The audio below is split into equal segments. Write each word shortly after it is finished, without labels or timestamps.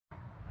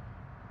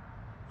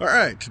All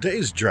right,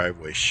 today's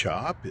driveway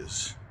shop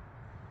is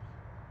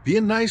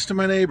being nice to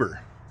my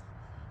neighbor.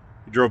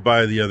 He drove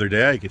by the other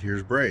day. I could hear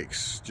his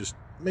brakes just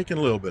making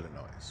a little bit of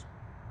noise.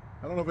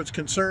 I don't know if it's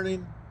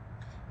concerning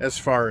as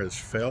far as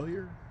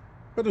failure,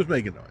 but it was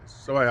making noise.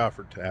 So I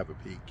offered to have a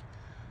peek.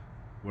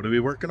 What are we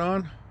working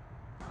on?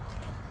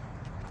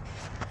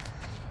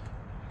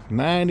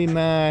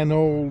 99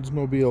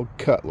 Oldsmobile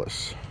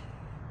Cutlass.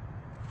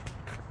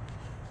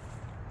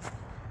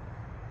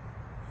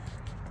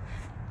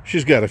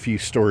 She's got a few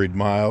storied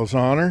miles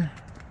on her.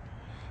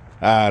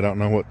 I don't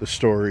know what the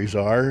stories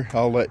are.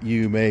 I'll let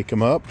you make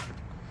them up.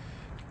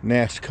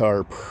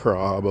 NASCAR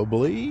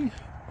probably.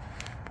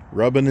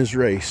 Rubbing is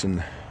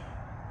racing.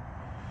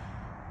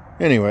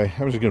 Anyway,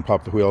 I'm just going to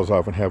pop the wheels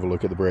off and have a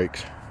look at the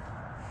brakes.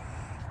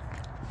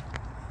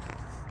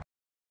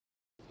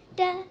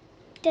 Da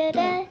da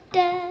da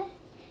da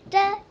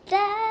da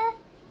da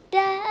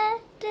da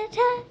da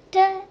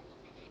da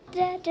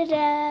da da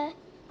da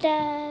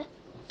da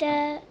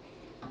da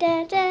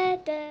da da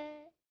da.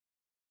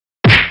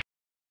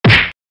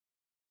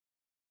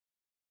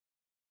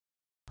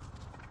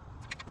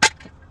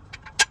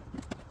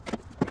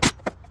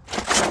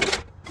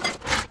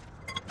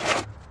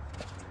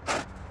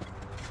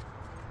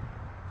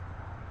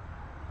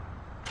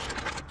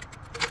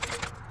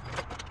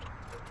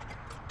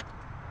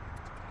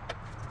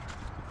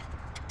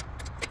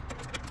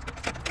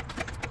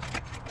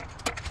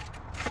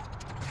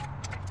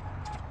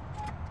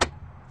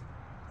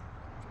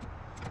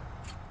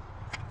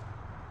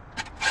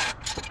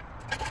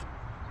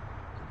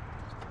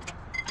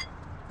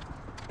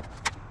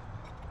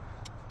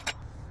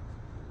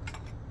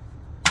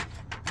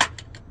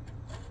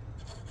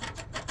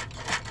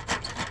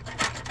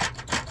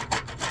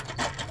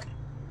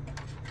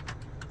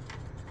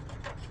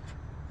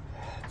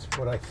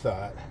 What I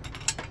thought.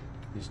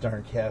 These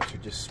darn caps are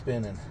just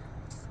spinning.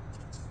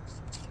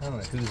 I don't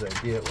know whose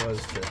idea it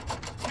was to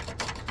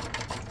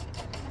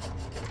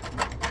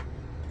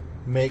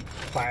make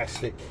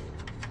plastic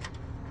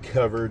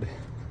covered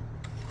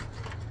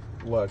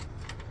lug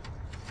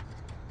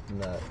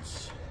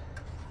nuts,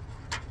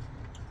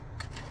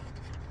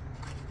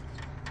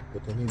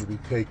 but they need to be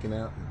taken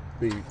out and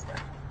beat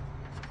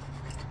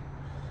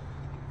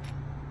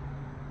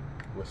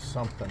with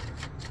something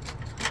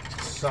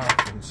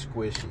soft and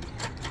squishy.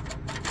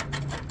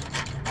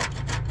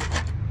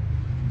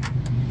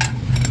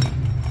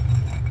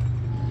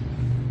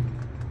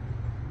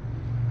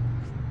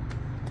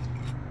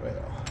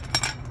 Well,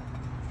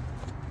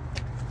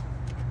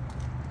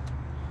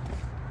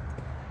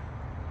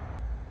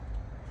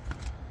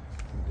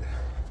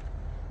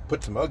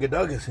 put some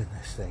ugga-duggas in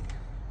this thing.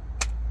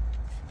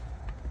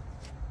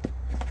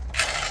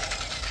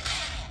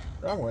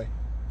 Wrong way.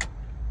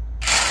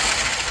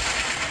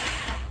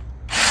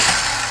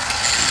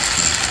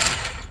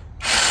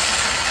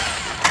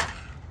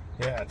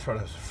 Yeah, that's what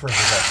I was afraid of.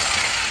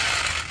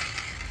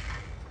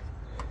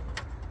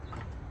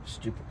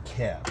 Stupid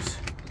caps.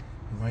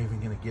 Am I even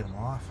going to get them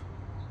off?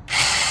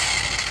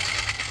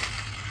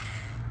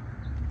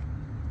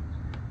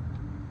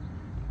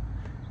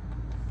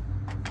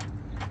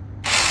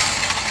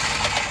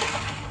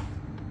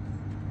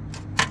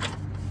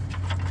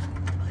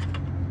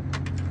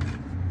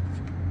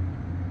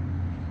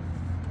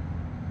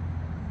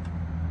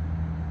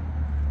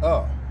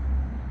 Oh.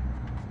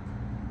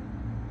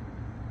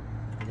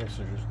 I guess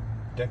they're just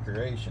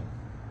decoration.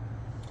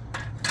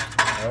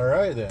 All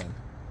right then.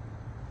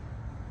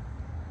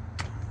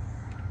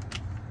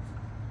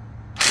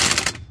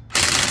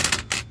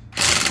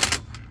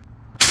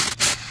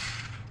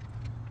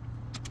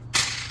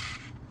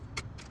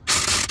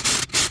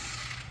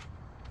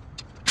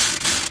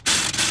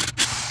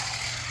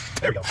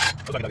 There we go. I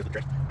was looking at the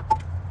trick.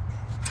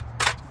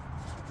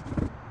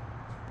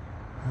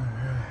 All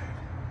right.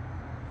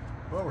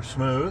 Well, we're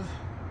smooth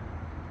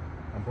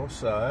on both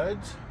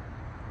sides.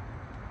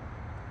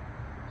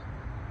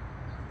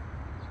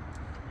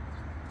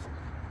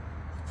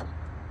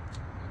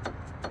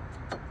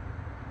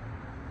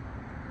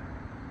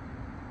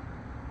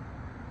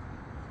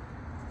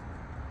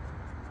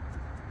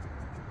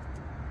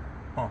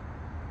 Huh.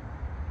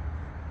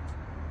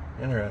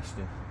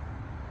 Interesting.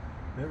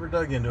 Never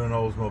dug into an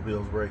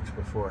Oldsmobile's brakes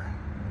before.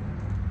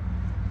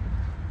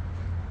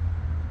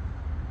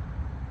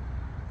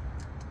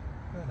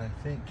 But I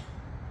think,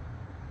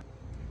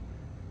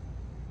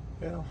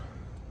 well,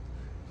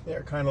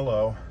 they're kind of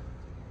low.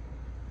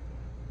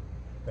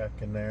 Back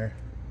in there,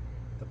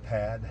 the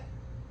pad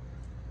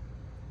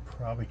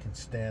probably can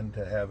stand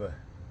to have a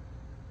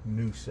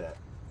new set.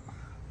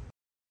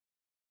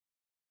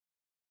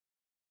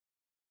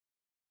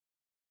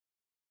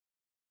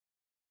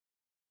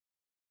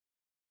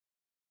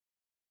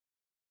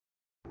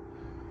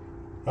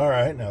 All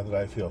right, now that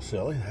I feel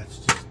silly, that's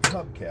just a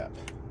hubcap.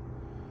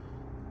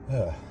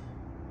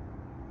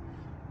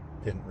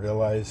 Didn't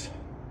realize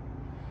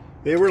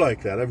they were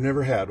like that. I've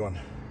never had one.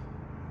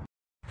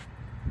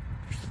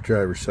 Here's the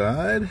driver's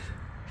side.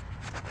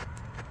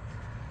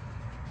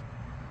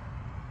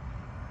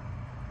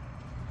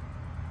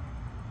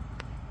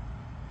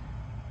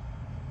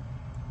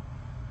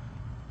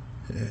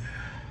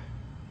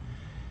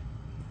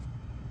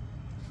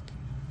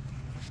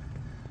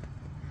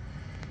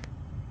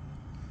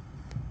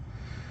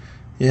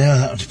 Yeah,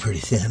 that one's pretty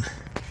thin.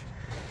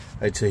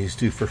 I'd say he's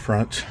due for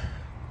fronts.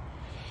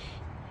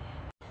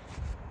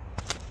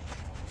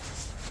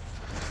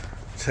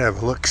 Let's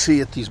have a look-see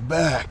at these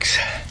backs.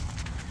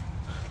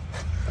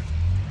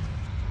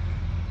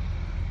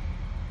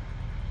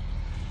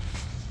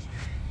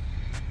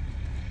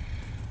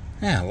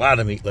 Yeah, a lot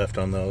of meat left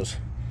on those.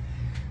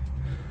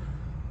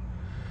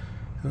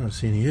 I don't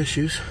see any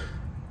issues.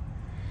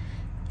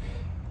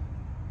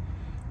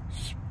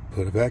 Just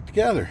put it back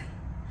together.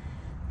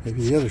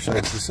 Maybe the other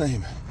side's the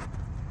same.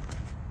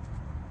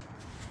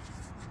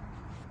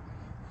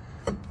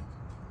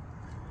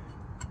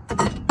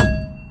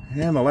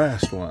 And the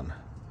last one.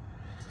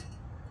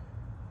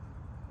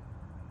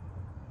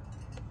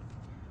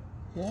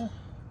 Yeah.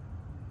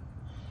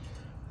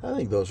 I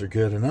think those are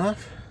good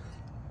enough.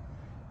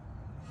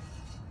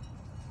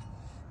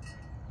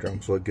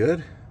 Drums look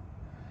good.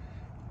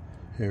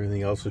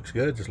 Everything else looks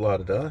good. Just a lot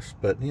of dust,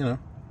 but you know,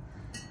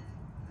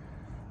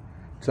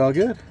 it's all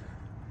good.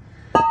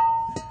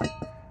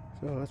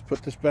 So let's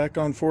put this back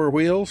on 4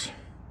 wheels,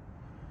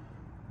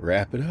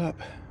 wrap it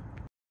up.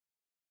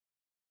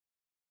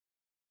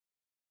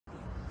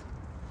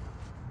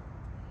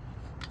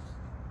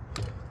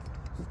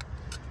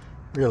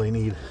 Really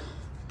need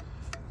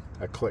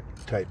a click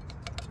type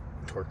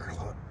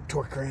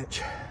torque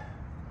wrench,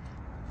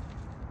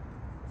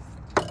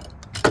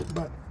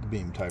 but the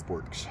beam type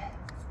works.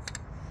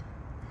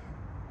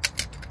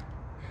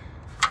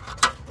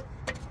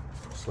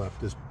 Slap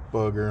this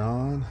bugger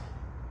on.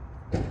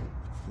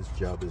 This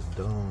job is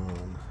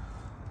done.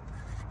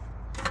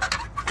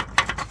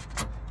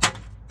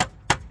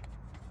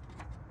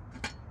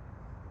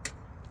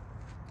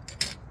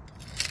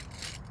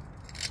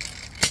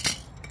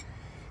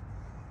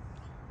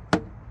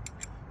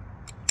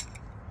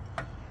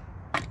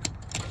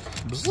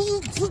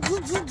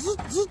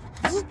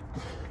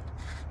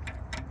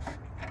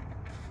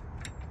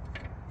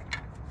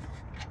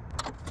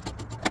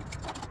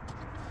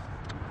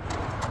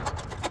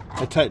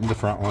 I tightened the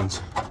front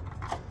ones.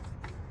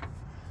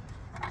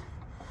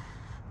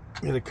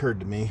 It occurred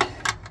to me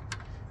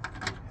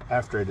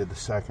after I did the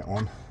second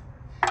one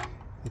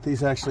that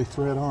these actually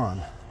thread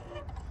on.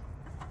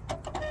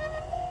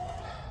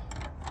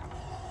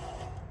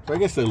 So I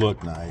guess they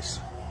look nice.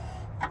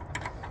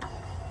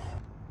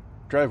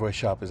 Driveway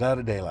shop is out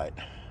of daylight,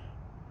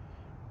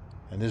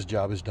 and this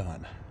job is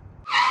done.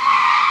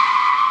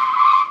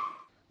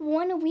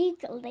 1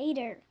 week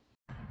later.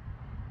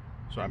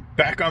 So I'm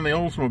back on the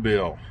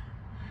Oldsmobile.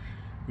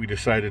 We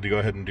decided to go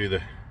ahead and do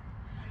the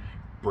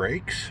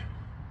brakes.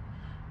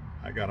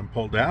 I got them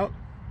pulled out.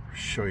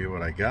 Show you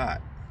what I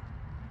got.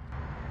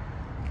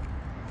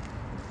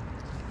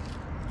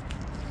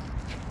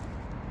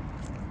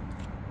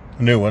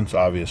 New ones,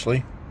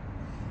 obviously.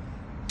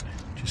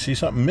 Did you see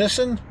something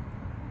missing?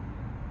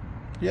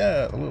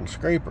 Yeah, a little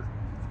scraper.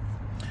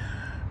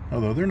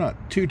 Although they're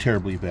not too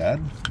terribly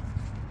bad.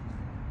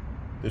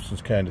 This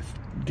one's kind of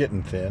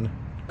getting thin,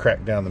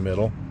 cracked down the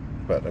middle,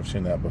 but I've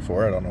seen that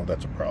before. I don't know if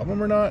that's a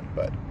problem or not,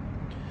 but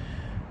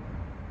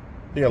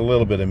they got a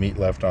little bit of meat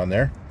left on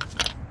there.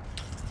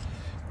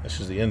 This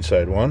is the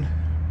inside one.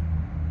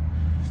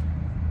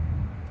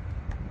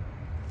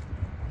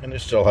 And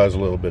it still has a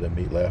little bit of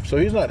meat left. So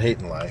he's not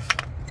hating life,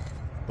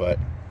 but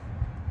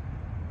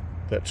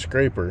that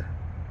scraper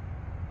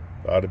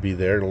ought to be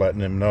there,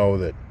 letting him know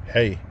that,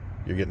 hey,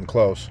 you're getting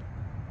close.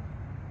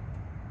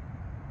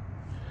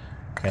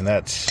 And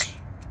that's,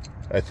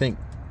 I think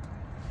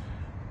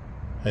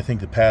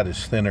the pad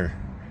is thinner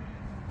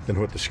than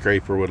what the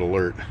scraper would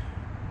alert.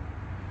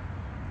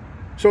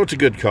 So it's a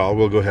good call.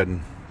 We'll go ahead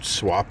and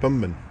swap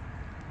them,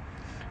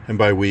 and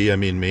by we I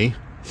mean me.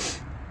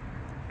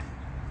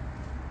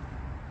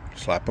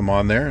 Slap them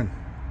on there and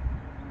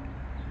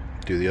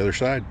do the other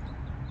side.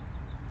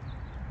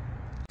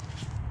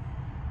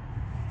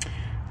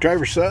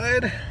 Driver's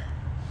side,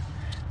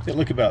 they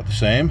look about the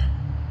same.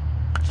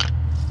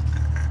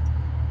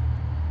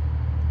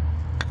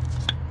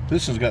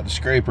 This one's got the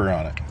scraper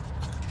on it.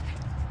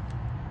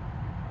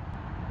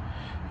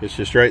 It's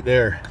just right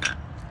there.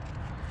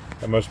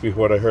 That must be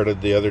what I heard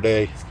of the other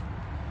day.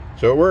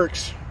 So it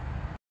works.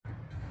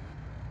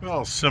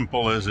 Well,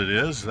 simple as it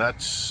is,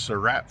 that's a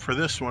wrap for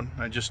this one.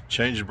 I just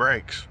changed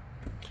brakes.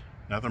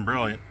 Nothing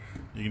brilliant.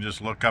 You can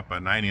just look up a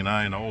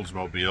 99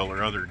 Oldsmobile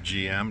or other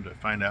GM to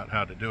find out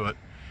how to do it.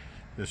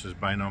 This is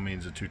by no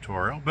means a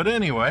tutorial. But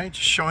anyway,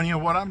 just showing you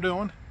what I'm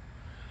doing.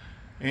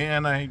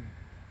 And I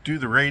do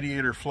the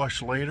radiator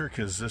flush later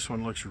because this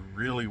one looks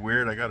really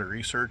weird. I got to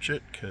research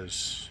it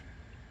because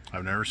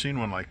I've never seen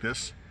one like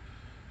this.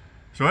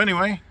 So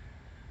anyway,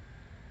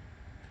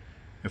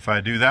 if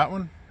I do that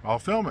one, I'll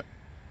film it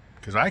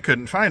because I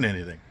couldn't find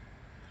anything.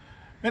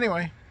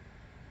 Anyway,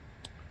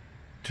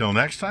 till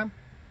next time,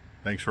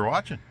 thanks for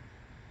watching.